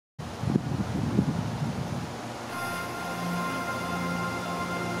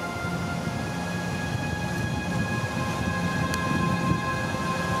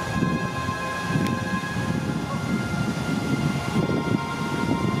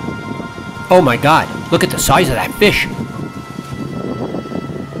Oh my God, look at the size of that fish.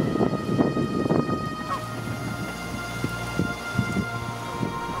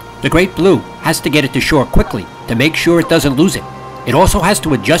 The great blue has to get it to shore quickly to make sure it doesn't lose it. It also has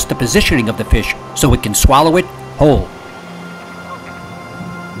to adjust the positioning of the fish so it can swallow it whole.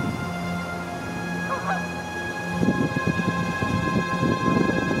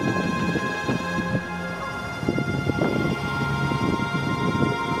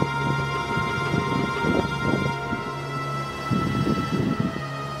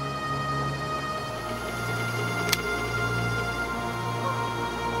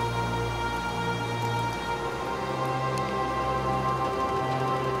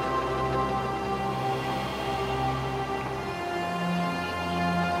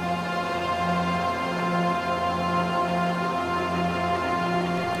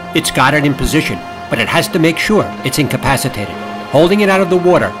 It's got it in position, but it has to make sure it's incapacitated. Holding it out of the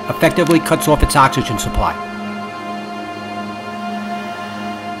water effectively cuts off its oxygen supply.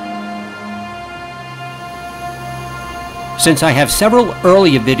 Since I have several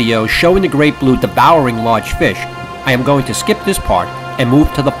earlier videos showing the great blue devouring large fish, I am going to skip this part and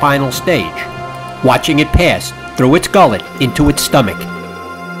move to the final stage, watching it pass through its gullet into its stomach.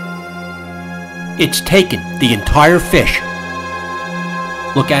 It's taken the entire fish.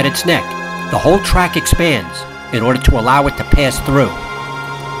 Look at its neck. The whole track expands in order to allow it to pass through.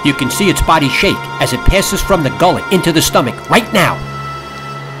 You can see its body shake as it passes from the gullet into the stomach right now.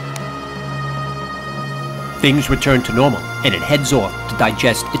 Things return to normal and it heads off to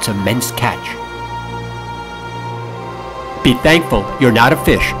digest its immense catch. Be thankful you're not a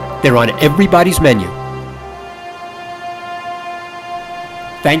fish. They're on everybody's menu.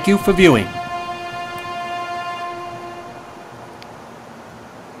 Thank you for viewing.